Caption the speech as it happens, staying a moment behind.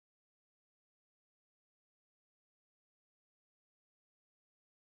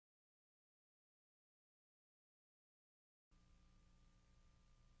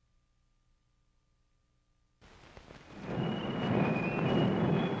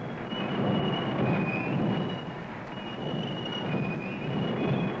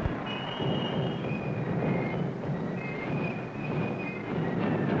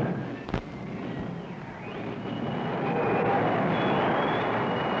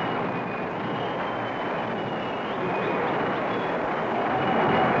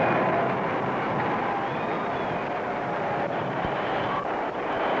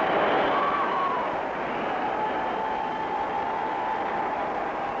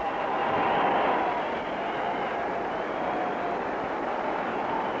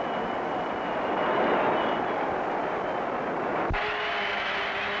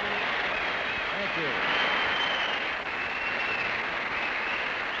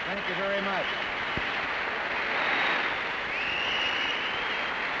Thank you very much.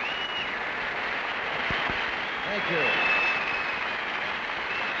 Thank you.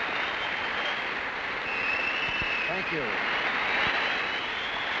 Thank you.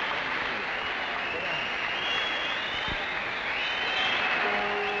 Sit down.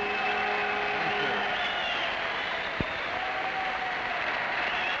 Thank you.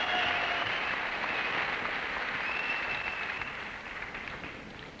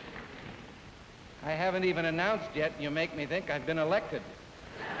 I haven't even announced yet, and you make me think I've been elected.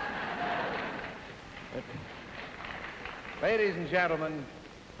 But, ladies and gentlemen,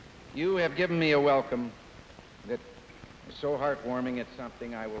 you have given me a welcome that is so heartwarming, it's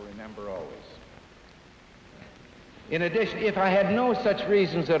something I will remember always. In addition, if I had no such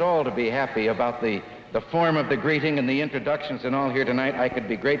reasons at all to be happy about the form of the greeting and the introductions and all here tonight, I could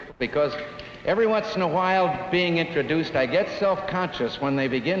be grateful, because every once in a while, being introduced, I get self-conscious when they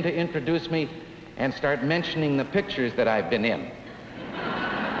begin to introduce me and start mentioning the pictures that I've been in.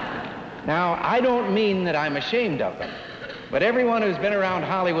 Now, I don't mean that I'm ashamed of them, but everyone who's been around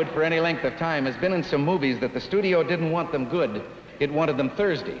Hollywood for any length of time has been in some movies that the studio didn't want them good, it wanted them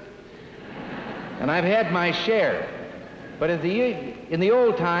Thursday. And I've had my share. But in the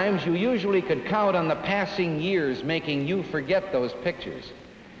old times, you usually could count on the passing years making you forget those pictures.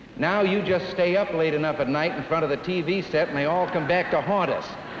 Now you just stay up late enough at night in front of the TV set and they all come back to haunt us.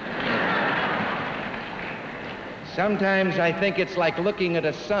 Sometimes I think it's like looking at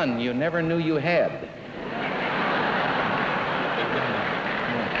a son you never knew you had.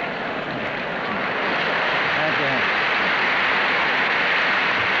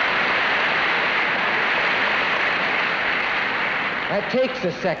 That takes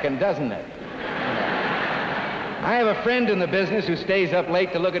a second, doesn't it? I have a friend in the business who stays up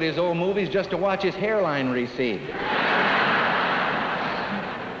late to look at his old movies just to watch his hairline recede.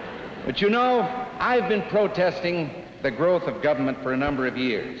 But you know, I've been protesting the growth of government for a number of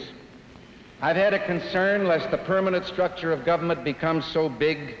years. I've had a concern lest the permanent structure of government becomes so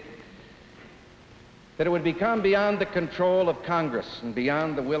big that it would become beyond the control of Congress and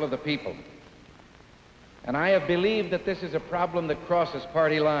beyond the will of the people. And I have believed that this is a problem that crosses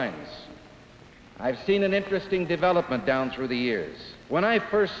party lines. I've seen an interesting development down through the years. When I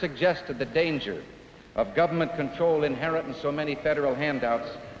first suggested the danger of government control inherent in so many federal handouts,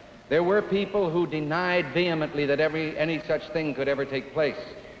 there were people who denied vehemently that any such thing could ever take place.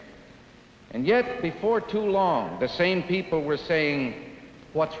 And yet, before too long, the same people were saying,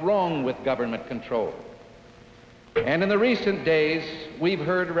 what's wrong with government control? And in the recent days, we've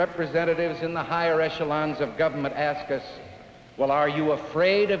heard representatives in the higher echelons of government ask us, well, are you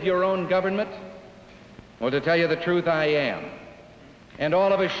afraid of your own government? Well, to tell you the truth, I am. And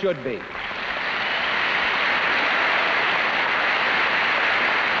all of us should be.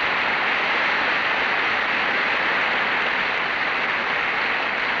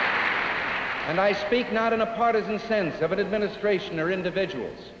 And I speak not in a partisan sense of an administration or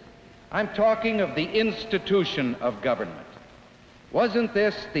individuals. I'm talking of the institution of government. Wasn't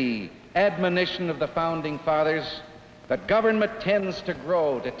this the admonition of the Founding Fathers, that government tends to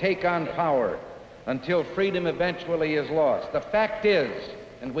grow, to take on power, until freedom eventually is lost? The fact is,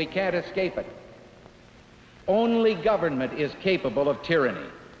 and we can't escape it, only government is capable of tyranny.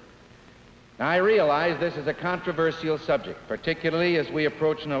 Now, I realize this is a controversial subject, particularly as we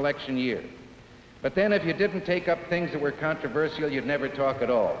approach an election year. But then if you didn't take up things that were controversial, you'd never talk at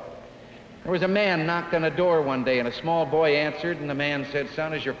all. There was a man knocked on a door one day, and a small boy answered, and the man said,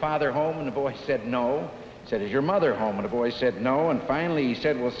 son, is your father home? And the boy said, no. He said, is your mother home? And the boy said, no. And finally he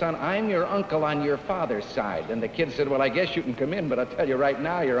said, well, son, I'm your uncle on your father's side. And the kid said, well, I guess you can come in, but I'll tell you right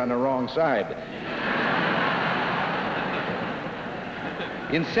now, you're on the wrong side.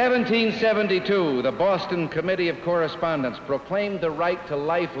 In 1772, the Boston Committee of Correspondence proclaimed the right to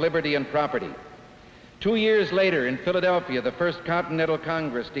life, liberty, and property. 2 years later, in Philadelphia, the First Continental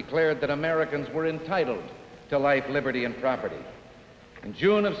Congress declared that Americans were entitled to life, liberty, and property. In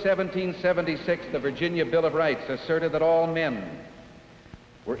June of 1776, the Virginia Bill of Rights asserted that all men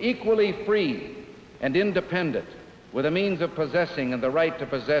were equally free and independent, with the means of possessing and the right to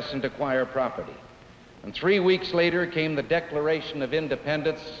possess and acquire property. And 3 weeks later came the Declaration of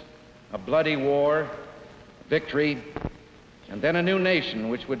Independence, a bloody war, victory, and then a new nation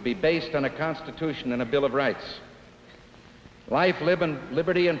which would be based on a Constitution and a Bill of Rights. Life,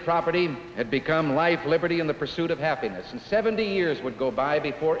 liberty, and property had become life, liberty, and the pursuit of happiness. And 70 years would go by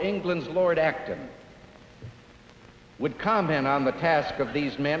before England's Lord Acton would comment on the task of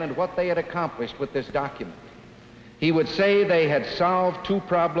these men and what they had accomplished with this document. He would say they had solved two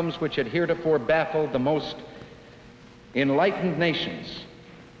problems which had heretofore baffled the most enlightened nations.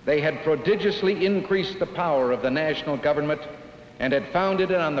 They had prodigiously increased the power of the national government and had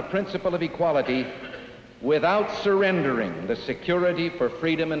founded it on the principle of equality without surrendering the security for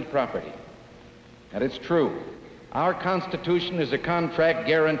freedom and property. And it's true. Our Constitution is a contract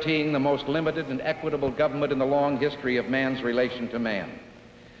guaranteeing the most limited and equitable government in the long history of man's relation to man.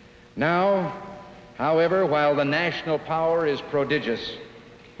 Now, however, while the national power is prodigious,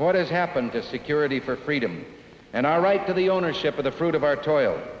 what has happened to security for freedom and our right to the ownership of the fruit of our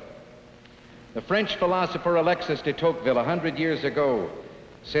toil? The French philosopher Alexis de Tocqueville 100 years ago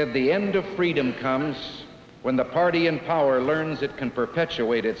said the end of freedom comes when the party in power learns it can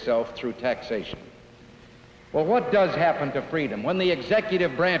perpetuate itself through taxation. Well, what does happen to freedom when the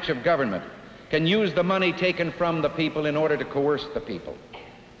executive branch of government can use the money taken from the people in order to coerce the people?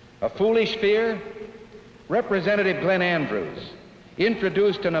 A foolish fear? Representative Glenn Andrews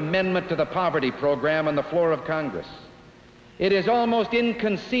introduced an amendment to the poverty program on the floor of Congress. It is almost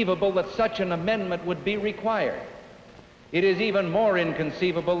inconceivable that such an amendment would be required. It is even more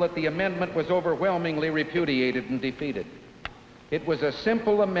inconceivable that the amendment was overwhelmingly repudiated and defeated. It was a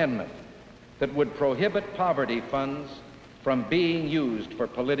simple amendment that would prohibit poverty funds from being used for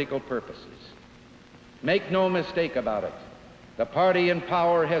political purposes. Make no mistake about it. The party in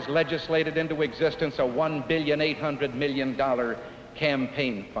power has legislated into existence a $1.8 billion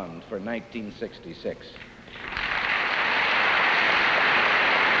campaign fund for 1966.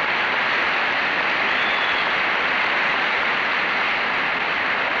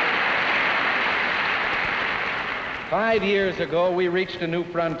 Five years ago, we reached a new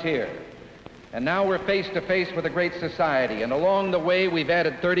frontier, and now we're face to face with a great society, and along the way, we've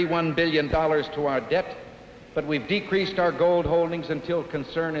added $31 billion to our debt, but we've decreased our gold holdings until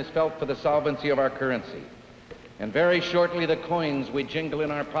concern is felt for the solvency of our currency. And very shortly, the coins we jingle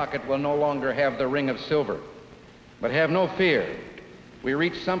in our pocket will no longer have the ring of silver. But have no fear. We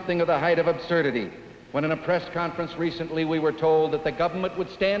reached something of the height of absurdity when in a press conference recently we were told that the government would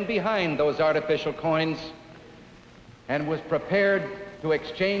stand behind those artificial coins and was prepared to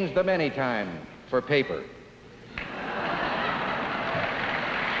exchange them anytime for paper.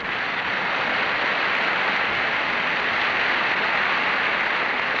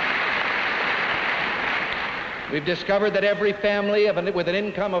 We've discovered that every family with an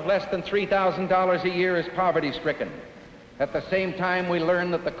income of less than $3,000 a year is poverty-stricken. At the same time, we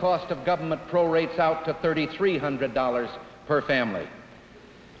learn that the cost of government prorates out to $3,300 per family.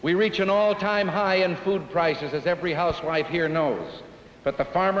 We reach an all-time high in food prices, as every housewife here knows. But the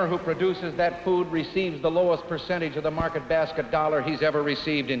farmer who produces that food receives the lowest percentage of the market basket dollar he's ever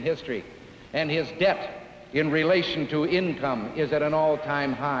received in history. And his debt in relation to income is at an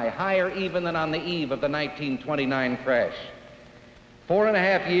all-time high, higher even than on the eve of the 1929 crash.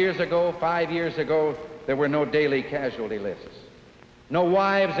 4.5 years ago, 5 years ago, there were no daily casualty lists. No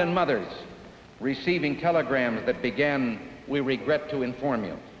wives and mothers receiving telegrams that began, "We regret to inform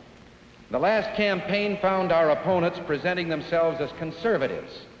you." The last campaign found our opponents presenting themselves as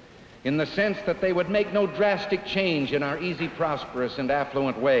conservatives in the sense that they would make no drastic change in our easy, prosperous, and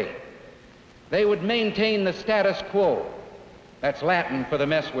affluent way. They would maintain the status quo. That's Latin for the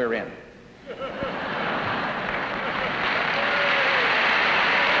mess we're in.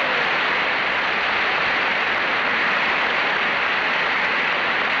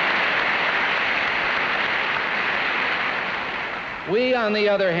 We, on the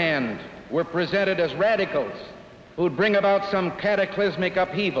other hand, were presented as radicals who'd bring about some cataclysmic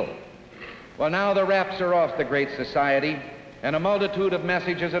upheaval. Well, now the wraps are off the Great Society, and a multitude of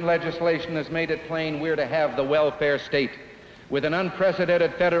messages and legislation has made it plain we're to have the welfare state with an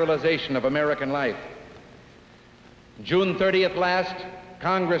unprecedented federalization of American life. June 30th last,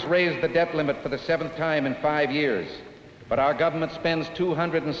 Congress raised the debt limit for the 7th time in 5 years, but our government spends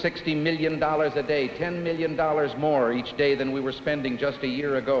 $260 million a day, $10 million more each day than we were spending just a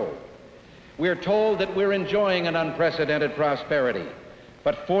year ago. We're told that we're enjoying an unprecedented prosperity,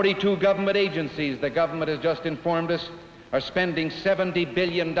 but 42 government agencies, the government has just informed us, are spending $70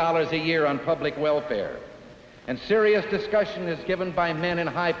 billion a year on public welfare. And serious discussion is given by men in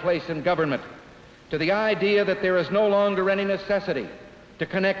high place in government to the idea that there is no longer any necessity to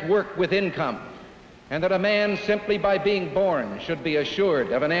connect work with income, and that a man simply by being born should be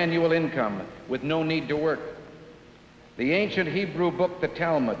assured of an annual income with no need to work. The ancient Hebrew book, the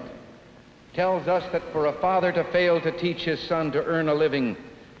Talmud, tells us that for a father to fail to teach his son to earn a living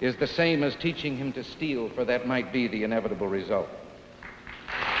is the same as teaching him to steal, for that might be the inevitable result.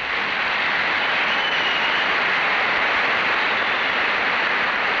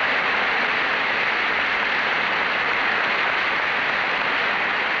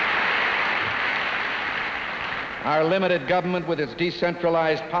 Our Our limited government with its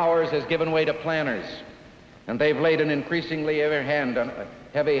decentralized powers has given way to planners, and they've laid an increasingly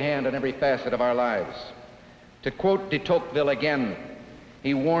heavy hand on every facet of our lives. To quote de Tocqueville again,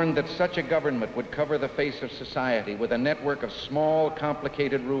 he warned that such a government would cover the face of society with a network of small,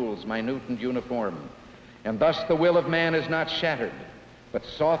 complicated rules, minute and uniform, and thus the will of man is not shattered, but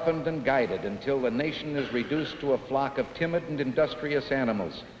softened and guided until the nation is reduced to a flock of timid and industrious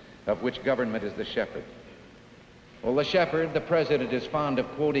animals, of which government is the shepherd. Well, the shepherd, the president, is fond of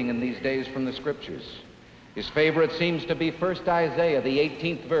quoting in these days from the scriptures. His favorite seems to be 1 Isaiah, the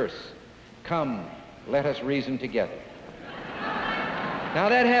 18th verse. Come, let us reason together. Now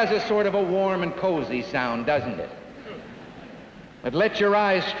that has a sort of a warm and cozy sound, doesn't it? But let your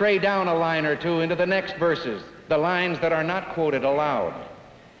eyes stray down a line or two into the next verses, the lines that are not quoted aloud.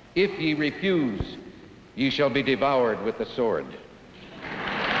 If ye refuse, ye shall be devoured with the sword.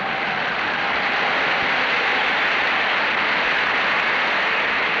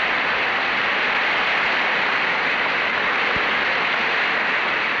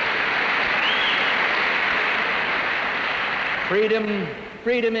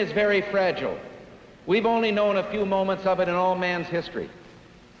 Freedom is very fragile. We've only known a few moments of it in all man's history.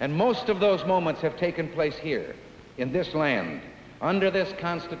 And most of those moments have taken place here, in this land, under this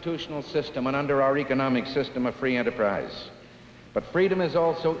constitutional system and under our economic system of free enterprise. But freedom is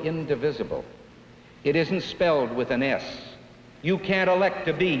also indivisible. It isn't spelled with an S. You can't elect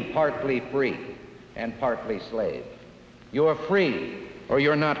to be partly free and partly slave. You're free or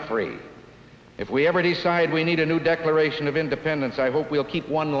you're not free. If we ever decide we need a new Declaration of Independence, I hope we'll keep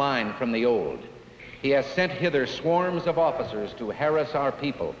one line from the old. He has sent hither swarms of officers to harass our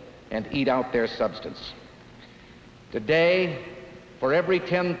people and eat out their substance. Today, for every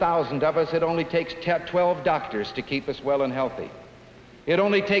 10,000 of us, it only takes 12 doctors to keep us well and healthy. It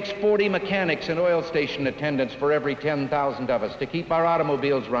only takes 40 mechanics and oil station attendants for every 10,000 of us to keep our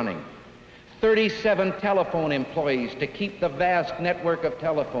automobiles running. 37 telephone employees to keep the vast network of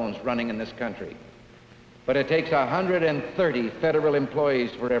telephones running in this country. But it takes 130 federal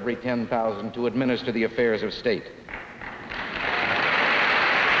employees for every 10,000 to administer the affairs of state.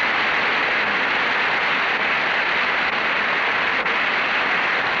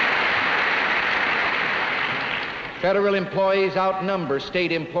 Federal employees outnumber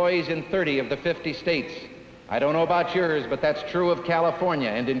state employees in 30 of the 50 states. I don't know about yours, but that's true of California,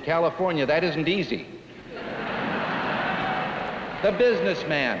 and in California, that isn't easy. The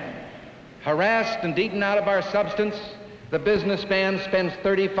businessman, harassed and eaten out of our substance, the businessman spends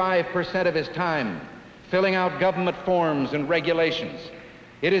 35% of his time filling out government forms and regulations.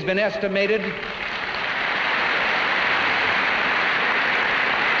 It has been estimated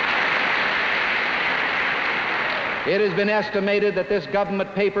that this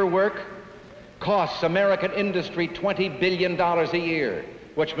government paperwork costs American industry $20 billion a year,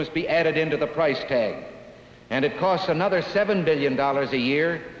 which must be added into the price tag. And it costs another $7 billion a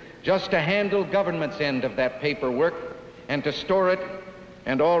year just to handle government's end of that paperwork and to store it,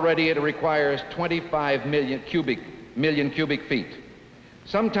 and already it requires 25 million cubic feet.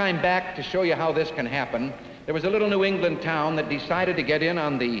 Some time back, to show you how this can happen, there was a little New England town that decided to get in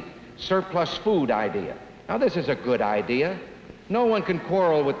on the surplus food idea. Now, this is a good idea. No one can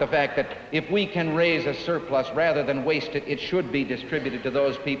quarrel with the fact that if we can raise a surplus rather than waste it, it should be distributed to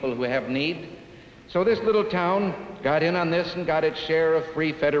those people who have need. So this little town got in on this and got its share of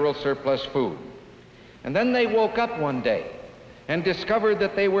free federal surplus food. And then they woke up one day and discovered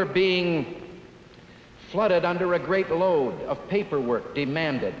that they were being flooded under a great load of paperwork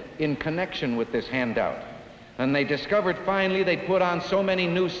demanded in connection with this handout. And they discovered finally they'd put on so many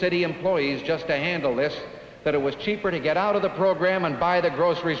new city employees just to handle this that it was cheaper to get out of the program and buy the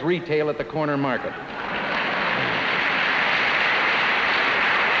groceries retail at the corner market.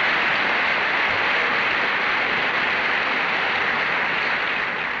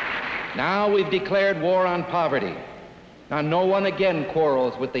 Now we've declared war on poverty. Now no one again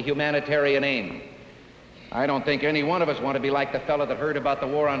quarrels with the humanitarian aim. I don't think any one of us want to be like the fellow that heard about the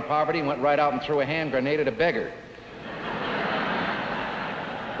war on poverty and went right out and threw a hand grenade at a beggar.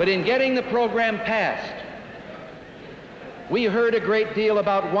 But in getting the program passed, we heard a great deal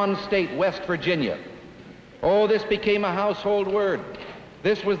about one state, West Virginia. Oh, this became a household word.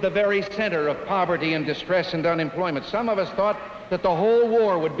 This was the very center of poverty and distress and unemployment. Some of us thought that the whole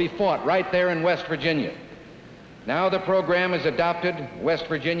war would be fought right there in West Virginia. Now the program is adopted. West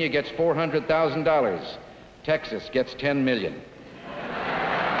Virginia gets $400,000. Texas gets $10 million.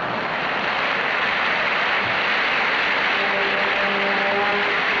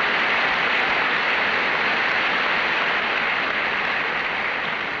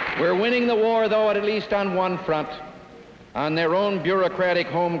 We're winning the war, though, at least on one front. on their own bureaucratic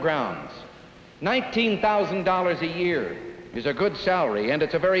home grounds. $19,000 a year is a good salary, and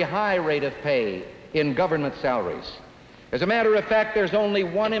it's a very high rate of pay in government salaries. As a matter of fact, there's only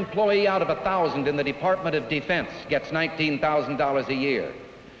one employee out of 1,000 in the Department of Defense gets $19,000 a year.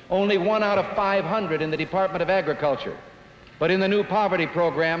 Only 1 out of 500 in the Department of Agriculture. But in the new poverty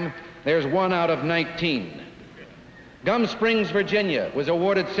program, there's 1 out of 19. Gum Springs, Virginia was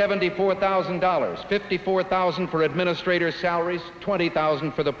awarded $74,000, $54,000 for administrators' salaries,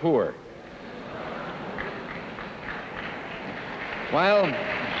 $20,000 for the poor.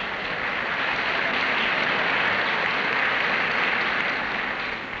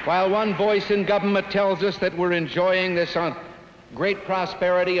 While one voice in government tells us that we're enjoying this great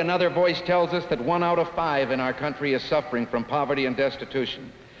prosperity, another voice tells us that 1 out of 5 in our country is suffering from poverty and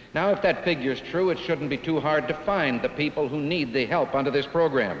destitution. Now, if that figure's true, it shouldn't be too hard to find the people who need the help under this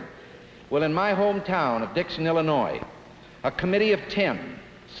program. Well, in my hometown of Dixon, Illinois, a committee of 10,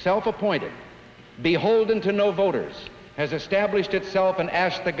 self-appointed, beholden to no voters, has established itself and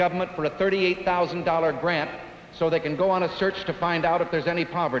asked the government for a $38,000 grant so they can go on a search to find out if there's any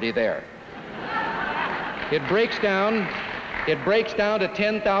poverty there. It breaks down to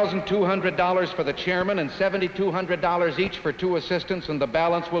 $10,200 for the chairman and $7,200 each for 2 assistants, and the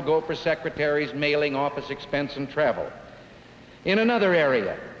balance will go for secretaries, mailing, office expense, and travel. In another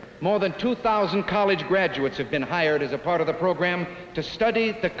area, more than 2,000 college graduates have been hired as a part of the program to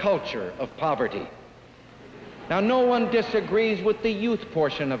study the culture of poverty. Now, no one disagrees with the youth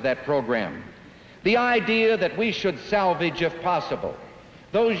portion of that program. The idea that we should salvage, if possible,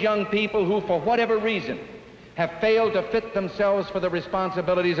 those young people who, for whatever reason, have failed to fit themselves for the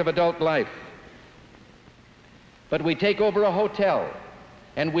responsibilities of adult life. But we take over a hotel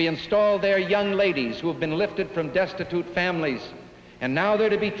and we install there young ladies who have been lifted from destitute families, and now they're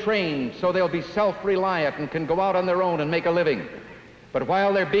to be trained so they'll be self-reliant and can go out on their own and make a living. But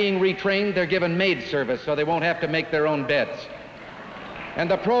while they're being retrained, they're given maid service so they won't have to make their own beds. And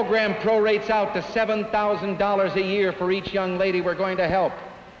the program prorates out to $7,000 a year for each young lady we're going to help.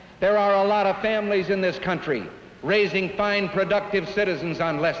 There are a lot of families in this country raising fine, productive citizens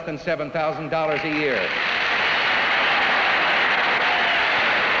on less than $7,000 a year.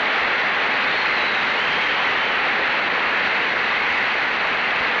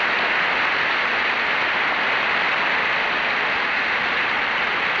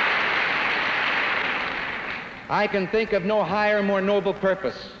 I can think of no higher, more noble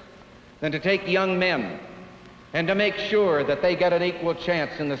purpose than to take young men and to make sure that they get an equal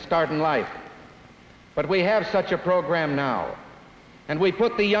chance in the start in life. But we have such a program now, and we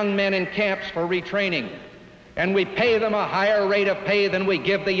put the young men in camps for retraining, and we pay them a higher rate of pay than we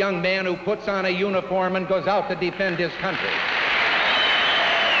give the young man who puts on a uniform and goes out to defend his country.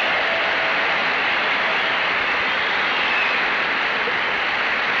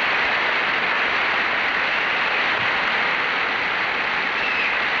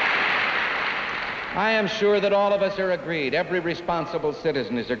 I am sure that all of us are agreed, every responsible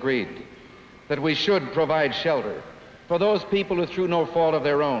citizen is agreed, that we should provide shelter for those people who, through no fault of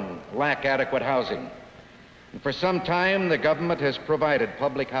their own, lack adequate housing. And for some time, the government has provided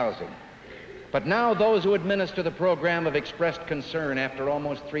public housing. But now those who administer the program have expressed concern after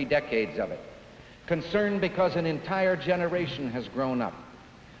almost 3 decades of it. Concern because an entire generation has grown up,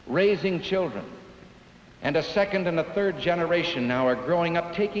 raising children. And a second and a third generation now are growing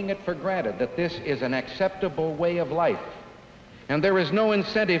up taking it for granted that this is an acceptable way of life. And there is no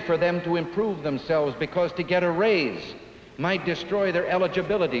incentive for them to improve themselves, because to get a raise might destroy their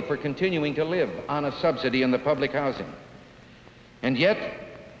eligibility for continuing to live on a subsidy in the public housing. And yet,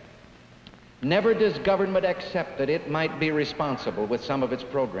 never does government accept that it might be responsible with some of its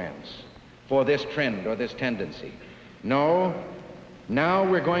programs for this trend or this tendency. No. Now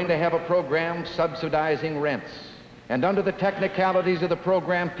we're going to have a program subsidizing rents. And under the technicalities of the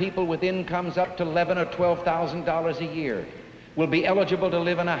program, people with incomes up to $11,000 or $12,000 a year will be eligible to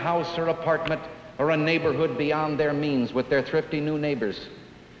live in a house or apartment or a neighborhood beyond their means with their thrifty new neighbors,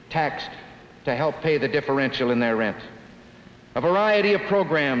 taxed to help pay the differential in their rent. A variety of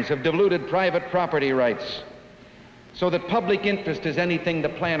programs have diluted private property rights so that public interest is anything the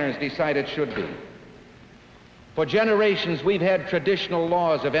planners decide it should be. For generations, we've had traditional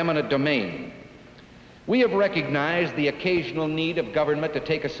laws of eminent domain. We have recognized the occasional need of government to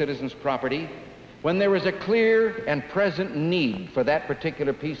take a citizen's property when there is a clear and present need for that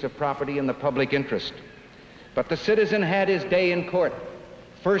particular piece of property in the public interest. But the citizen had his day in court,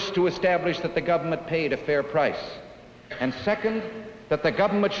 first to establish that the government paid a fair price, and second, that the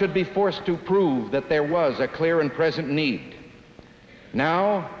government should be forced to prove that there was a clear and present need.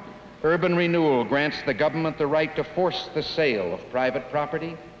 Now, Urban renewal grants the government the right to force the sale of private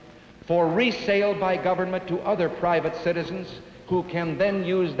property for resale by government to other private citizens who can then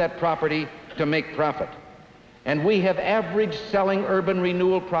use that property to make profit. And we have averaged selling urban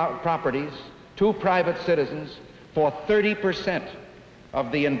renewal properties to private citizens for 30%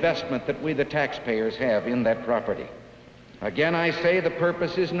 of the investment that we, the taxpayers, have in that property. Again, I say the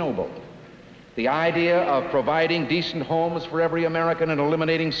purpose is noble. The idea of providing decent homes for every American and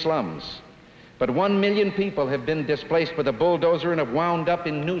eliminating slums. But 1 million people have been displaced with a bulldozer and have wound up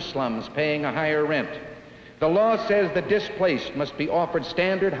in new slums paying a higher rent. The law says the displaced must be offered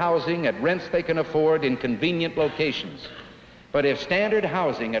standard housing at rents they can afford in convenient locations. But if standard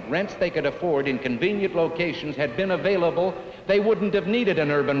housing at rents they could afford in convenient locations had been available, they wouldn't have needed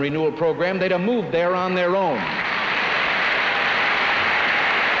an urban renewal program. They'd have moved there on their own.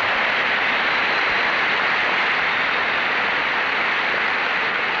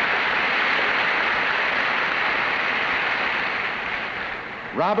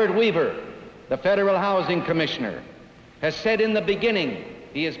 Robert Weaver, the Federal Housing Commissioner, has said in the beginning,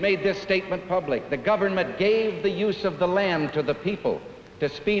 he has made this statement public, the government gave the use of the land to the people to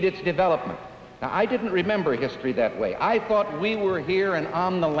speed its development. Now, I didn't remember history that way. I thought we were here and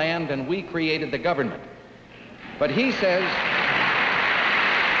on the land and we created the government. But he says,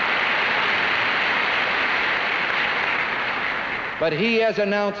 but he has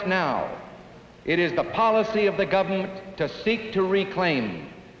announced now, it is the policy of the government to seek to reclaim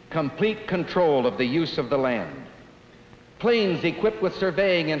complete control of the use of the land. Planes equipped with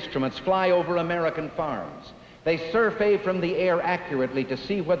surveying instruments fly over American farms. They survey from the air accurately to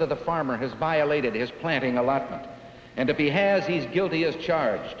see whether the farmer has violated his planting allotment. And if he has, he's guilty as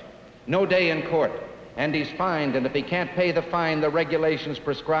charged. No day in court, and he's fined, and if he can't pay the fine, the regulations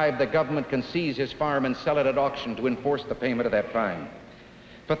prescribe the government can seize his farm and sell it at auction to enforce the payment of that fine.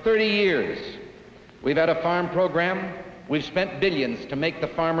 For 30 years, we've had a farm program. We've spent billions to make the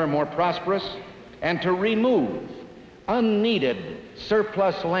farmer more prosperous and to remove unneeded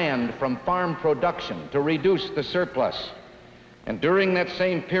surplus land from farm production, to reduce the surplus. And during that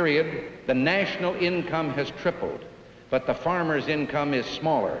same period, the national income has tripled, but the farmer's income is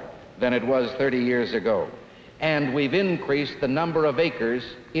smaller than it was 30 years ago. And we've increased the number of acres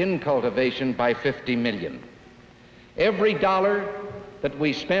in cultivation by 50 million. Every dollar that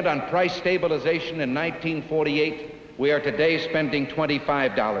we spent on price stabilization in 1948, we are today spending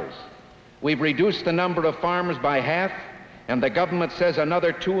 $25. We've reduced the number of farmers by half, and the government says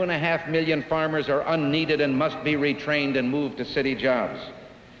another 2.5 million farmers are unneeded and must be retrained and moved to city jobs.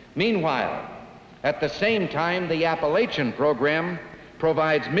 Meanwhile, at the same time, the Appalachian program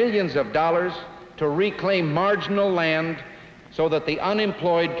provides millions of dollars to reclaim marginal land so that the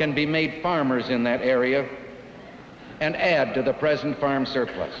unemployed can be made farmers in that area and add to the present farm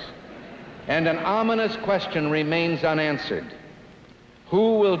surplus. And an ominous question remains unanswered.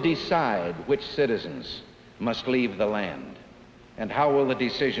 Who will decide which citizens must leave the land? And how will the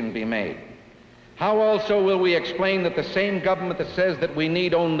decision be made? How also will we explain that the same government that says that we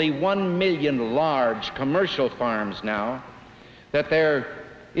need only 1 million large commercial farms now, that there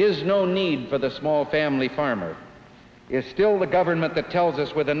is no need for the small family farmer, is still the government that tells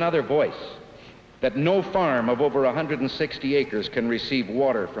us with another voice that no farm of over 160 acres can receive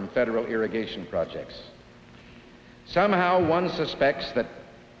water from federal irrigation projects? Somehow one suspects that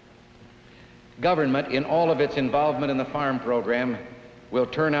government, in all of its involvement in the farm program, will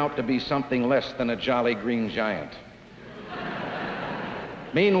turn out to be something less than a jolly green giant.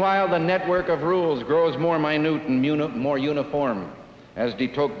 Meanwhile, the network of rules grows more minute and more uniform, as de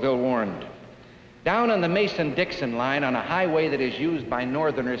Tocqueville warned. Down on the Mason-Dixon line, on a highway that is used by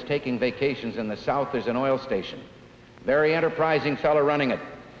Northerners taking vacations in the South, there's an oil station. Very enterprising fellow running it.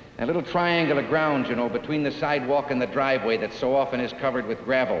 A little triangle of ground, you know, between the sidewalk and the driveway that so often is covered with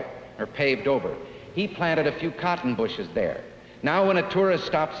gravel or paved over. He planted a few cotton bushes there. Now when a tourist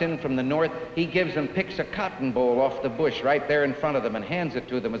stops in from the north, he picks a cotton boll off the bush right there in front of them and hands it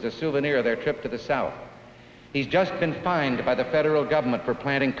to them as a souvenir of their trip to the South. He's just been fined by the federal government for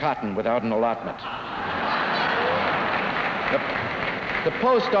planting cotton without an allotment. The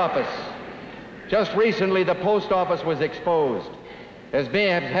post office, just recently the post office was exposed as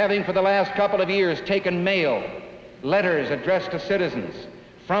having for the last couple of years taken mail, letters addressed to citizens,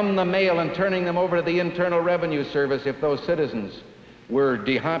 from the mail and turning them over to the Internal Revenue Service if those citizens were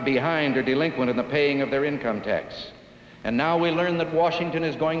behind or delinquent in the paying of their income tax. And now we learn that Washington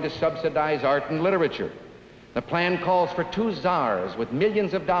is going to subsidize art and literature. The plan calls for 2 czars with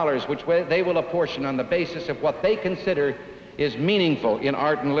millions of dollars, which they will apportion on the basis of what they consider is meaningful in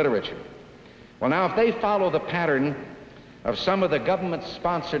art and literature. Well, now, if they follow the pattern of some of the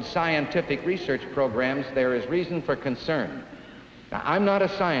government-sponsored scientific research programs, there is reason for concern. Now, I'm not a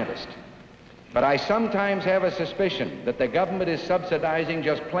scientist, but I sometimes have a suspicion that the government is subsidizing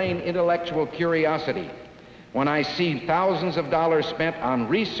just plain intellectual curiosity when I see thousands of dollars spent on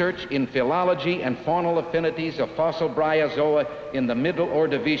research in philology and faunal affinities of fossil bryozoa in the Middle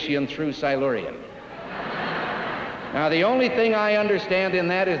Ordovician through Silurian. Now, the only thing I understand in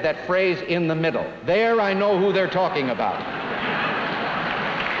that is that phrase, "in the middle." There I know who they're talking about.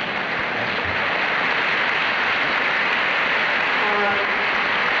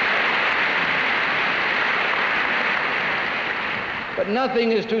 But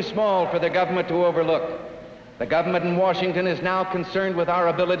nothing is too small for the government to overlook. The government in Washington is now concerned with our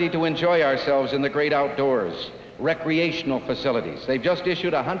ability to enjoy ourselves in the great outdoors, recreational facilities. They've just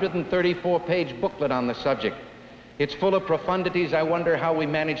issued a 134-page booklet on the subject. It's full of profundities. I wonder how we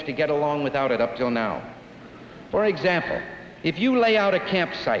managed to get along without it up till now. For example, if you lay out a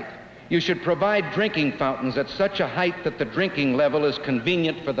campsite, you should provide drinking fountains at such a height that the drinking level is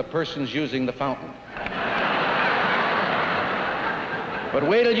convenient for the persons using the fountain. But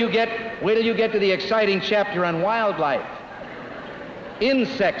wait till you get to the exciting chapter on wildlife.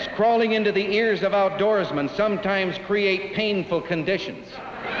 Insects crawling into the ears of outdoorsmen sometimes create painful conditions.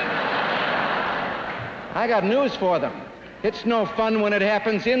 I got news for them. It's no fun when it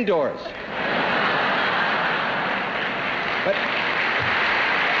happens indoors. But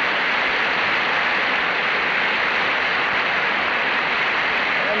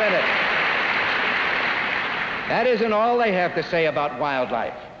wait a minute. That isn't all they have to say about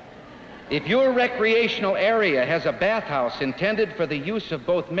wildlife. If your recreational area has a bathhouse intended for the use of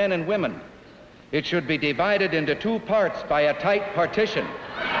both men and women, it should be divided into two parts by a tight partition.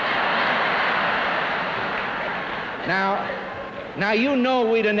 Now you know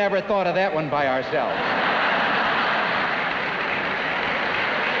we'd have never thought of that one by ourselves.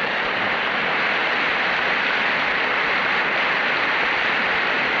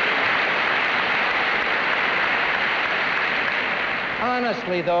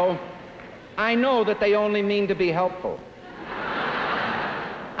 Honestly, though, I know that they only mean to be helpful.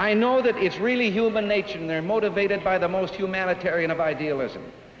 I know that it's really human nature and they're motivated by the most humanitarian of idealism.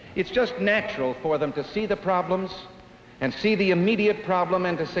 It's just natural for them to see the problems and see the immediate problem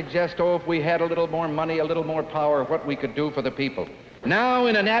and to suggest, oh, if we had a little more money, a little more power, what we could do for the people. Now,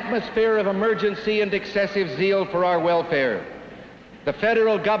 in an atmosphere of emergency and excessive zeal for our welfare, the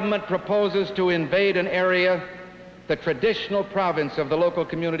federal government proposes to invade an area, the traditional province of the local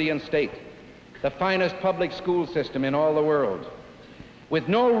community and state, the finest public school system in all the world, with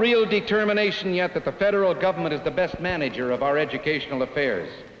no real determination yet that the federal government is the best manager of our educational affairs.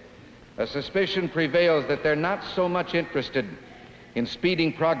 A suspicion prevails that they're not so much interested in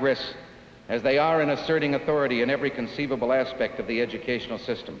speeding progress as they are in asserting authority in every conceivable aspect of the educational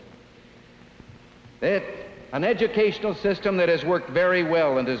system. An educational system that has worked very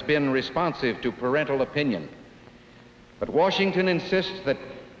well and has been responsive to parental opinion. But Washington insists that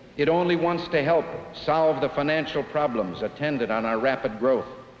it only wants to help solve the financial problems attendant on our rapid growth.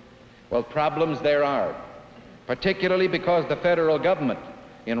 Well, problems there are, particularly because the federal government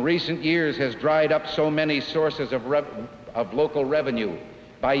in recent years has dried up so many sources of local revenue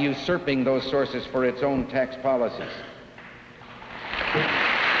by usurping those sources for its own tax policies.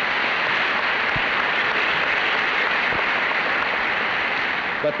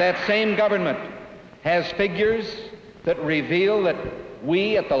 But that same government has figures that reveal that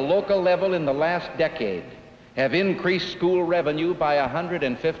we at the local level in the last decade have increased school revenue by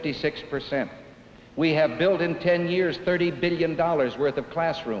 156%. We have built in 10 years $30 billion worth of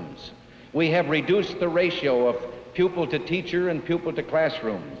classrooms. We have reduced the ratio of pupil to teacher and pupil to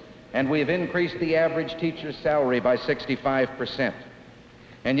classroom, and we've increased the average teacher's salary by 65%.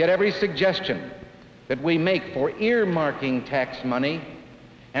 And yet every suggestion that we make for earmarking tax money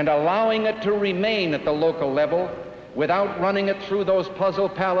and allowing it to remain at the local level without running it through those puzzle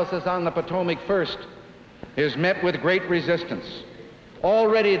palaces on the Potomac first is met with great resistance.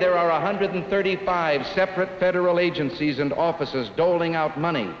 Already there are 135 separate federal agencies and offices doling out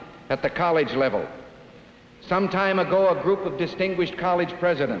money at the college level. Some time ago, a group of distinguished college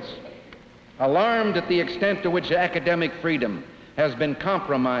presidents, alarmed at the extent to which academic freedom has been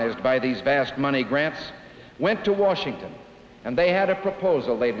compromised by these vast money grants, went to Washington, and they had a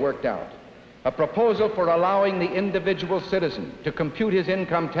proposal they'd worked out. A proposal for allowing the individual citizen to compute his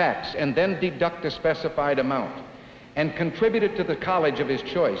income tax and then deduct a specified amount and contribute it to the college of his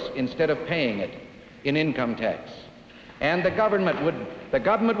choice instead of paying it in income tax. And the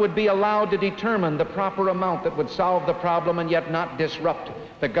government would be allowed to determine the proper amount that would solve the problem and yet not disrupt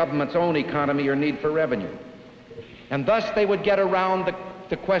the government's own economy or need for revenue. And thus they would get around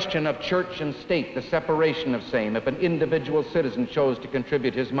the question of church and state, the separation of same, if an individual citizen chose to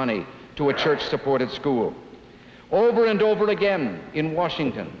contribute his money to a church-supported school. Over and over again in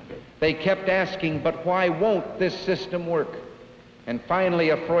Washington, they kept asking, but why won't this system work? And finally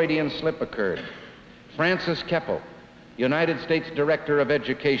a Freudian slip occurred. Francis Keppel, United States Director of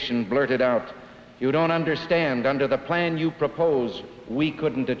Education, blurted out, "You don't understand, under the plan you propose, we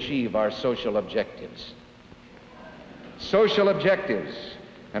couldn't achieve our social objectives." Social objectives.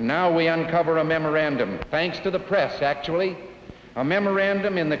 And now we uncover a memorandum, thanks to the press actually, a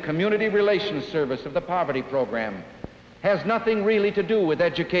memorandum in the Community Relations Service of the Poverty Program. Has nothing really to do with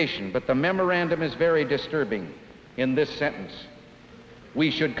education, but the memorandum is very disturbing in this sentence. We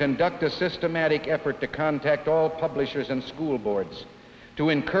should conduct a systematic effort to contact all publishers and school boards to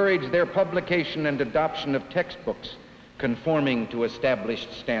encourage their publication and adoption of textbooks conforming to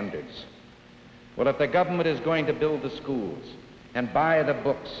established standards. Well, if the government is going to build the schools and buy the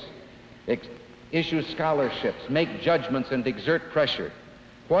books, issue scholarships, make judgments, and exert pressure,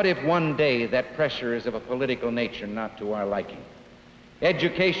 what if one day that pressure is of a political nature not to our liking?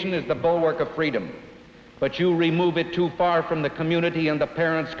 Education is the bulwark of freedom, but you remove it too far from the community and the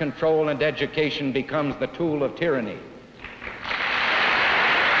parents' control, and education becomes the tool of tyranny.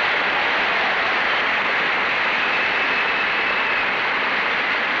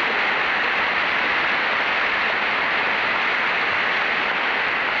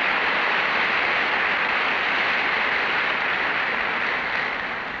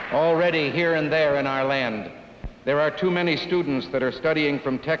 Already here and there in our land, there are too many students that are studying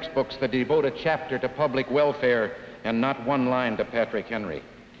from textbooks that devote a chapter to public welfare and not one line to Patrick Henry.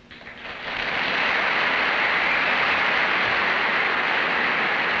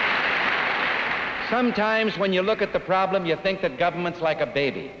 Sometimes when you look at the problem, you think that government's like a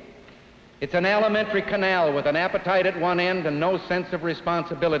baby. It's an alimentary canal with an appetite at one end and no sense of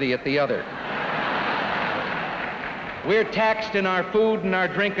responsibility at the other. We're taxed in our food and our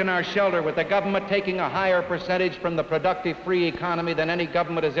drink and our shelter, with the government taking a higher percentage from the productive free economy than any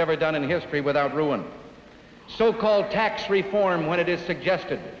government has ever done in history without ruin. So-called tax reform, when it is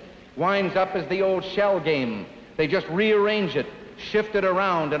suggested, winds up as the old shell game. They just rearrange it, shift it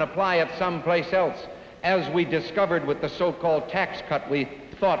around, and apply it someplace else, as we discovered with the so-called tax cut we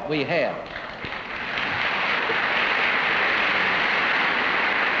thought we had.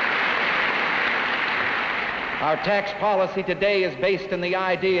 Our tax policy today is based on the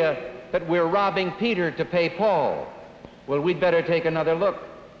idea that we're robbing Peter to pay Paul. Well, we'd better take another look.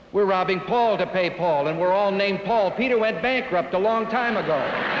 We're robbing Paul to pay Paul, and we're all named Paul. Peter went bankrupt a long time ago.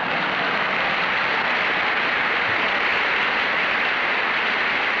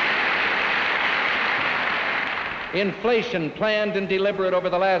 Inflation, planned and deliberate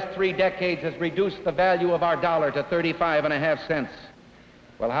over the last 3 decades, has reduced the value of our dollar to 35.5 cents.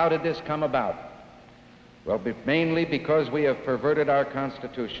 Well, how did this come about? Well, mainly because we have perverted our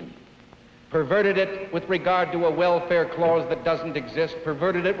Constitution. Perverted it with regard to a welfare clause that doesn't exist,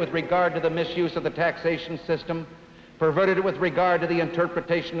 perverted it with regard to the misuse of the taxation system, perverted it with regard to the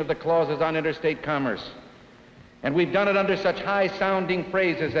interpretation of the clauses on interstate commerce. And we've done it under such high-sounding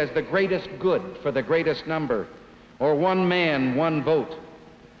phrases as the greatest good for the greatest number, or one man, one vote,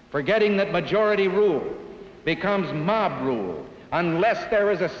 forgetting that majority rule becomes mob rule unless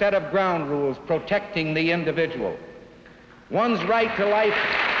there is a set of ground rules protecting the individual. One's right to life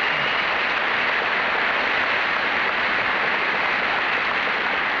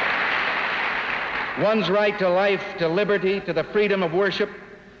to liberty, to the freedom of worship,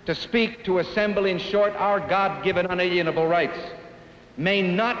 to speak, to assemble, in short, our God-given unalienable rights, may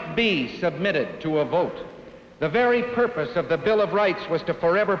not be submitted to a vote. The very purpose of the Bill of Rights was to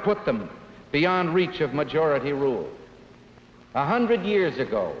forever put them beyond reach of majority rule. 100 years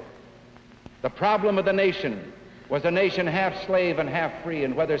ago, the problem of the nation was a nation half slave and half free,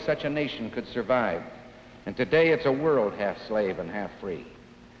 and whether such a nation could survive. And today it's a world half slave and half free,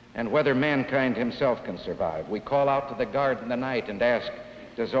 and whether mankind himself can survive. We call out to the guard in the night and ask,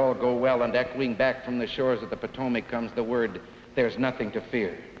 does all go well? And echoing back from the shores of the Potomac comes the word, there's nothing to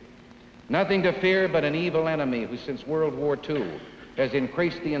fear. Nothing to fear but an evil enemy who since World War II has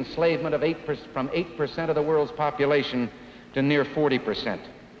increased the enslavement of from 8% of the world's population to near 40%.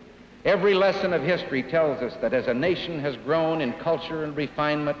 Every lesson of history tells us that as a nation has grown in culture and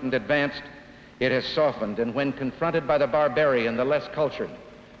refinement and advanced, it has softened, and when confronted by the barbarian, the less cultured,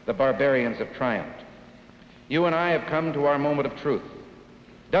 the barbarians have triumphed. You and I have come to our moment of truth.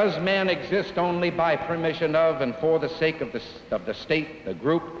 Does man exist only by permission of and for the sake of the state, the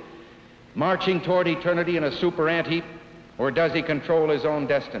group, marching toward eternity in a super ant heap, or does he control his own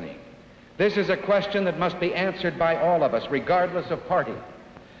destiny? This is a question that must be answered by all of us, regardless of party.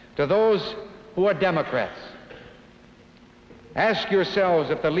 To those who are Democrats, ask yourselves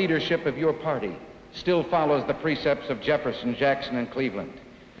if the leadership of your party still follows the precepts of Jefferson, Jackson, and Cleveland.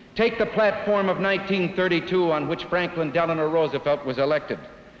 Take the platform of 1932 on which Franklin Delano Roosevelt was elected,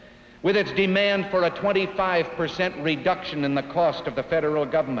 with its demand for a 25% reduction in the cost of the federal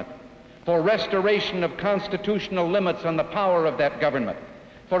government, for restoration of constitutional limits on the power of that government,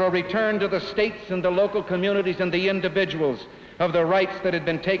 for a return to the states and the local communities and the individuals of the rights that had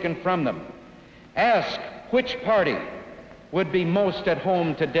been taken from them. Ask which party would be most at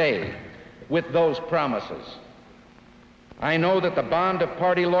home today with those promises. I know that the bond of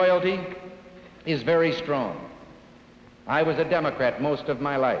party loyalty is very strong. I was a Democrat most of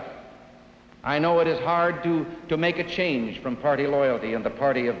my life. I know it is hard to make a change from party loyalty and the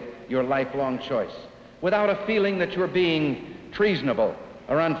party of your lifelong choice without a feeling that you're being treasonable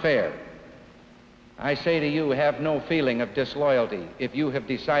or unfair. I say to you, have no feeling of disloyalty if you have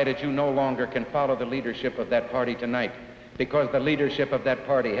decided you no longer can follow the leadership of that party tonight, because the leadership of that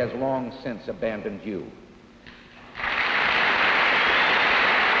party has long since abandoned you.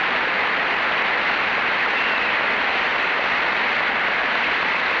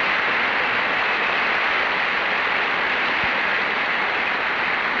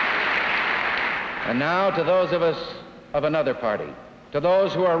 And now to those of us of another party, to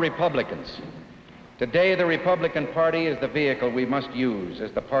those who are Republicans. Today, the Republican Party is the vehicle we must use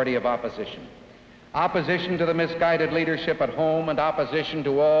as the party of opposition. Opposition to the misguided leadership at home and opposition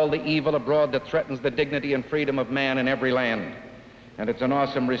to all the evil abroad that threatens the dignity and freedom of man in every land. And it's an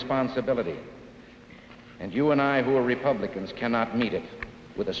awesome responsibility. And you and I who are Republicans cannot meet it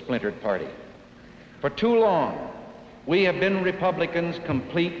with a splintered party. For too long, we have been Republicans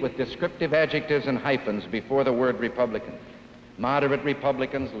complete with descriptive adjectives and hyphens before the word Republican. Moderate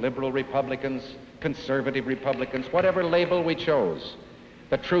Republicans, liberal Republicans, conservative Republicans, whatever label we chose.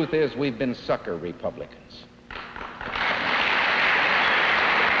 The truth is we've been sucker Republicans.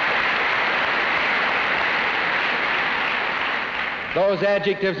 Those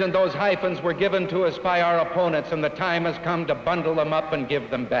adjectives and those hyphens were given to us by our opponents, and the time has come to bundle them up and give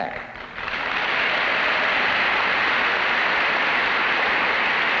them back.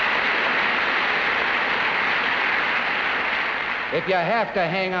 If you have to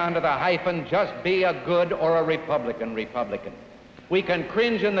hang on to the hyphen, just be a good or a Republican. We can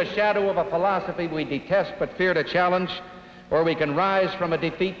cringe in the shadow of a philosophy we detest but fear to challenge, or we can rise from a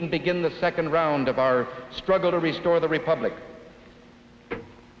defeat and begin the second round of our struggle to restore the Republic.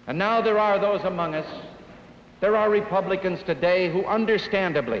 And now there are those among us, there are Republicans today who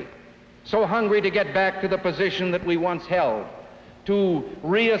understandably, so hungry to get back to the position that we once held, to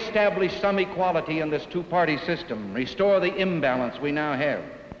reestablish some equality in this two-party system, restore the imbalance we now have,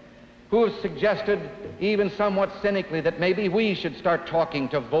 who have suggested, even somewhat cynically, that maybe we should start talking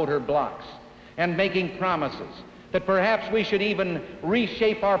to voter blocs and making promises, that perhaps we should even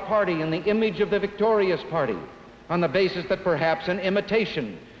reshape our party in the image of the victorious party on the basis that perhaps an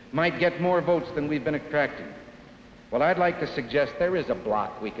imitation might get more votes than we've been attracting. Well, I'd like to suggest there is a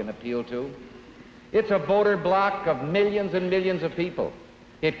bloc we can appeal to. It's a voter bloc of millions and millions of people.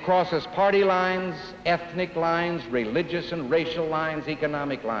 It crosses party lines, ethnic lines, religious and racial lines,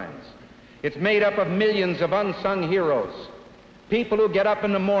 economic lines. It's made up of millions of unsung heroes, people who get up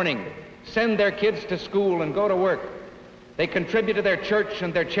in the morning, send their kids to school and go to work. They contribute to their church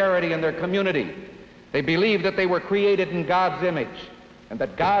and their charity and their community. They believe that they were created in God's image and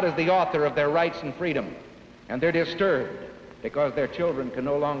that God is the author of their rights and freedom. And they're disturbed because their children can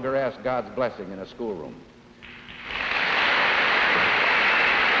no longer ask God's blessing in a schoolroom.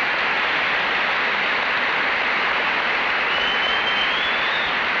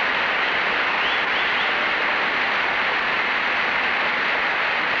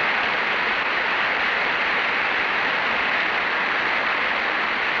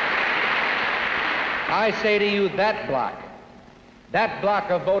 I say to you, that block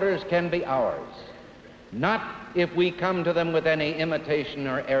of voters can be ours. Not if we come to them with any imitation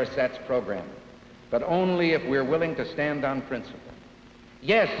or ersatz program, but only if we're willing to stand on principle.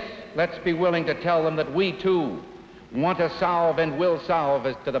 Yes, let's be willing to tell them that we too want to solve and will solve,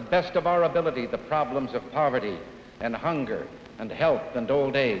 as to the best of our ability, the problems of poverty and hunger and health and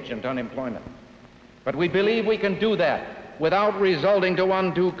old age and unemployment. But we believe we can do that without resorting to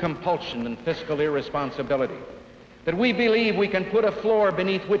undue compulsion and fiscal irresponsibility. That we believe we can put a floor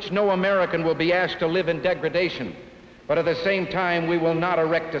beneath which no American will be asked to live in degradation, but at the same time we will not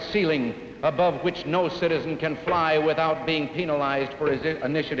erect a ceiling above which no citizen can fly without being penalized for his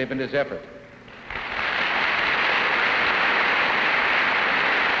initiative and his effort.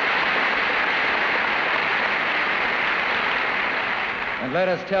 And let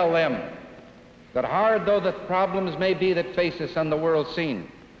us tell them that hard though the problems may be that face us on the world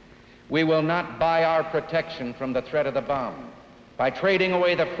scene, we will not buy our protection from the threat of the bomb by trading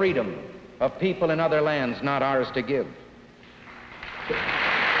away the freedom of people in other lands not ours to give.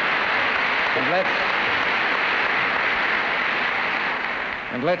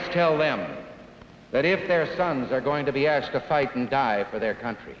 And let's tell them that if their sons are going to be asked to fight and die for their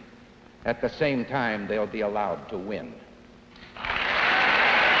country, at the same time they'll be allowed to win.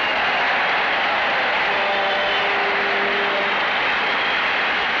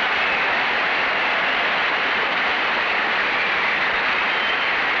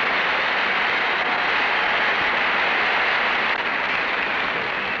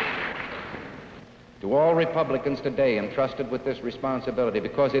 To all Republicans today entrusted with this responsibility,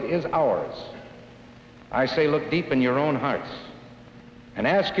 because it is ours, I say look deep in your own hearts and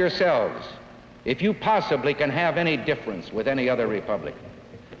ask yourselves if you possibly can have any difference with any other republic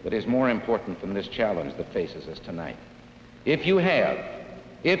that is more important than this challenge that faces us tonight. If you have,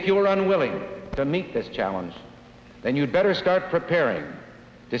 if you're unwilling to meet this challenge, then you'd better start preparing,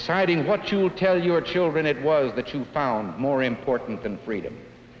 deciding what you'll tell your children it was that you found more important than freedom.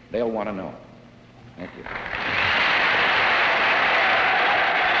 They'll want to know. Thank you.